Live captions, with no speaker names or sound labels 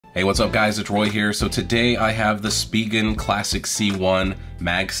Hey, what's up guys? It's Roy here. So today I have the Spigen Classic C1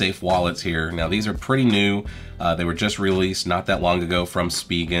 MagSafe wallets here. Now these are pretty new. They were just released not that long ago from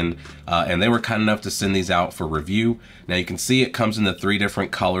Spigen, and they were kind enough to send these out for review. Now you can see it comes in the 3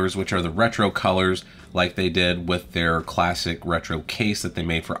 different colors, which are the retro colors like they did with their classic retro case that they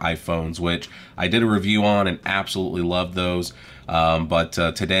made for iPhones, which I did a review on and absolutely loved those. But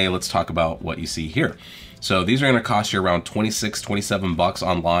today let's talk about what you see here. So these are going to cost you around 26, 27 bucks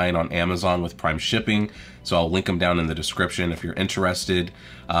online on Amazon with Prime shipping. So I'll link them down in the description if you're interested.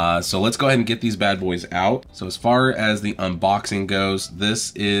 So let's go ahead and get these bad boys out. So as far as the unboxing goes,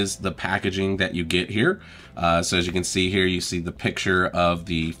 this is the packaging that you get here. So as you can see here, you see the picture of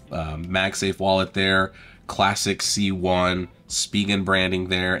the MagSafe wallet there, Classic C1, Spigen branding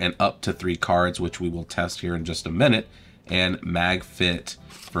there, and up to 3 cards, which we will test here in just a minute, and MagFit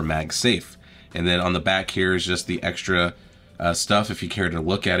for MagSafe. And then on the back here is just the extra stuff if you care to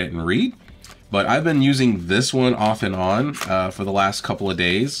look at it and read. But I've been using this one off and on for the last couple of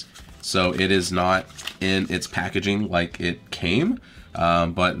days. So it is not in its packaging like it came,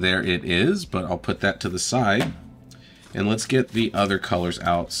 but there it is. But I'll put that to the side. And let's get the other colors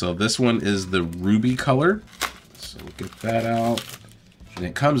out. So this one is the ruby color. So we'll get that out. And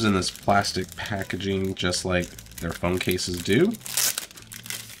it comes in this plastic packaging just like their phone cases do.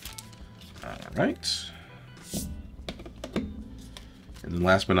 Right. And then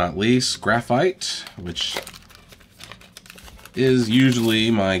last but not least, graphite, which is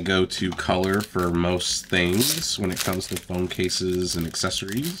usually my go-to color for most things when it comes to phone cases and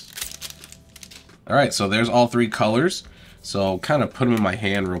accessories. All right, so there's all 3 colors. So I'll kind of put them in my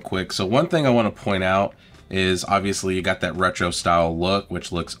hand real quick. So one thing I want to point out is obviously you got that retro style look,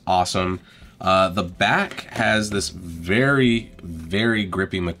 which looks awesome. The back has this very, very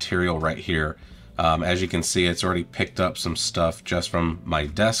grippy material right here. As you can see, it's already picked up some stuff just from my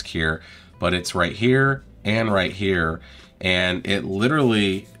desk here, but it's right here and right here. And it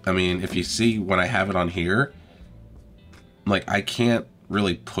literally, I mean, if you see when I have it on here, like I can't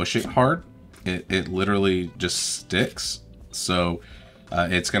really push it hard. It literally just sticks. So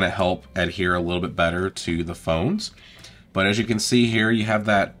it's gonna help adhere a little bit better to the phones. But as you can see here, you have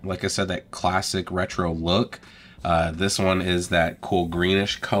that, like I said, that classic retro look. This one is that cool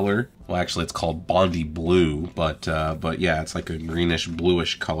greenish color. Well, actually it's called Bondi Blue, but yeah, it's like a greenish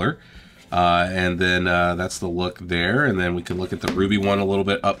bluish color. And then that's the look there. And then we can look at the ruby one a little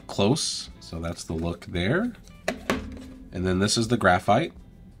bit up close. So that's the look there. And then this is the graphite,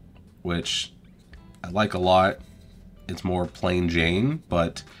 which I like a lot. It's more plain Jane,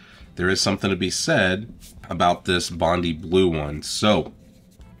 but there is something to be said about this Bondi Blue one. So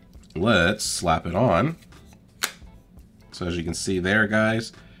let's slap it on. So as you can see there,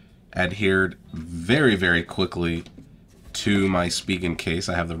 guys, adhered very, very quickly to my Spigen case.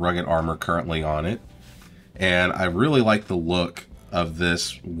 I have the rugged armor currently on it. And I really like the look of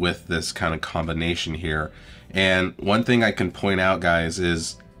this with this kind of combination here. And one thing I can point out, guys,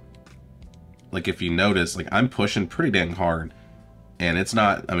 is like if you notice, like I'm pushing pretty dang hard. And it's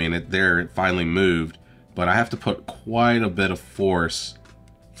not, I mean, it finally moved, but I have to put quite a bit of force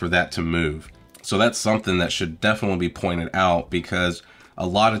for that to move. So that's something that should definitely be pointed out, because a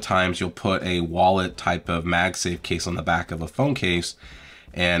lot of times you'll put a wallet type of MagSafe case on the back of a phone case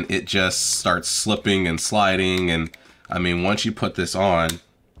and it just starts slipping and sliding. And I mean, once you put this on,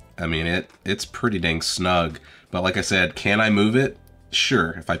 I mean, it's pretty dang snug. But like I said, can I move it?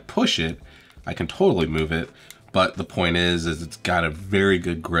 Sure, if I push it, I can totally move it. But the point is it's got a very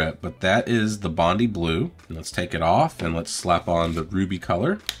good grip. But that is the Bondi Blue. Let's take it off and let's slap on the ruby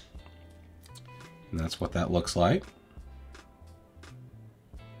color. And that's what that looks like.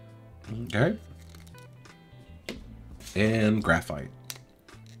 Okay. And graphite.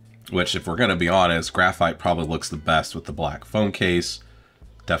 Which, if we're gonna be honest, graphite probably looks the best with the black phone case.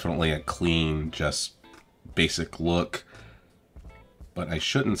 Definitely a clean, just basic look. But I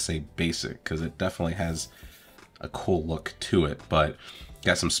shouldn't say basic, because it definitely has a cool look to it, but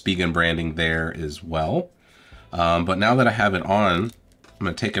got some Spigen branding there as well. But now that I have it on, I'm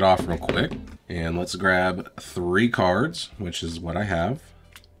gonna take it off real quick and let's grab 3 cards, which is what I have.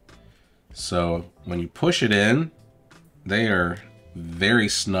 So when you push it in, they are very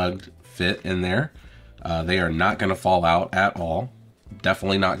snug fit in there. They are not gonna fall out at all.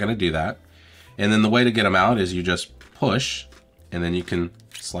 Definitely not gonna do that. And then the way to get them out is you just push and then you can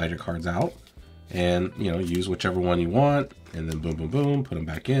slide your cards out. And, you know, use whichever one you want, and then boom, boom, boom, put them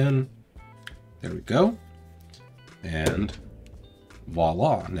back in. There we go. And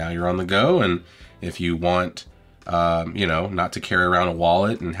voila, now you're on the go. And if you want, you know, not to carry around a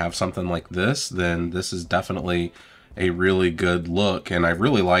wallet and have something like this, then this is definitely a really good look, and I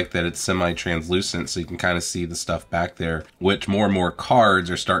really like that it's semi-translucent, so you can kind of see the stuff back there, which more and more cards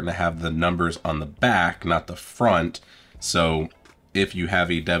are starting to have the numbers on the back, not the front. So if you have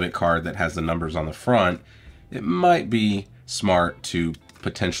a debit card that has the numbers on the front, it might be smart to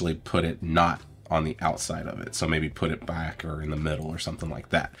potentially put it not on the outside of it. So maybe put it back or in the middle or something like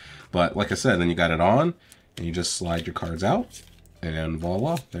that. But like I said, then you got it on and you just slide your cards out and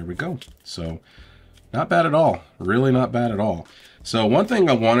voila, there we go. So not bad at all, really not bad at all. So one thing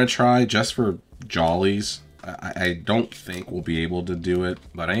I want to try just for jollies, I don't think we'll be able to do it,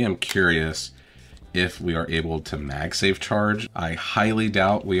 but I am curious if we are able to MagSafe charge. I highly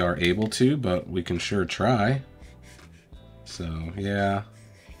doubt we are able to, but we can sure try. So yeah,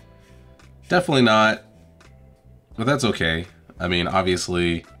 definitely not, but that's okay. I mean,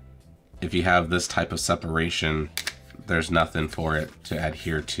 obviously, if you have this type of separation, there's nothing for it to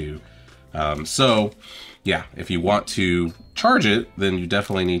adhere to. So yeah, if you want to charge it, then you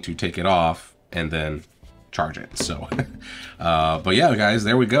definitely need to take it off and then charge it. So, but yeah, guys,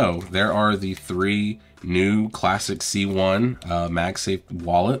 there we go. There are the 3 new classic C1 MagSafe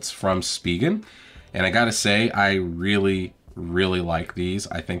wallets from Spigen. And I gotta say, I really like these.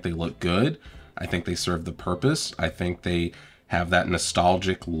 I think they look good. I think they serve the purpose. I think they have that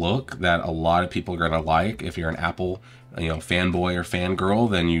nostalgic look that a lot of people are gonna like. If you're an Apple, fanboy or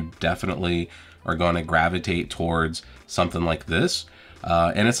fangirl, then you definitely are gonna gravitate towards something like this.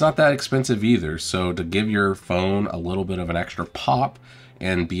 And it's not that expensive either. So to give your phone a little bit of an extra pop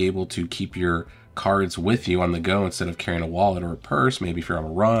and be able to keep your cards with you on the go instead of carrying a wallet or a purse, maybe if you're on a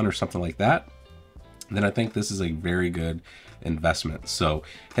run or something like that, then I think this is a very good investment. So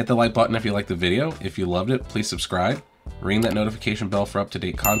hit the like button if you liked the video. If you loved it, please subscribe. Ring that notification bell for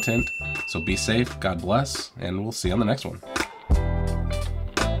up-to-date content. So be safe, God bless, and we'll see you on the next one.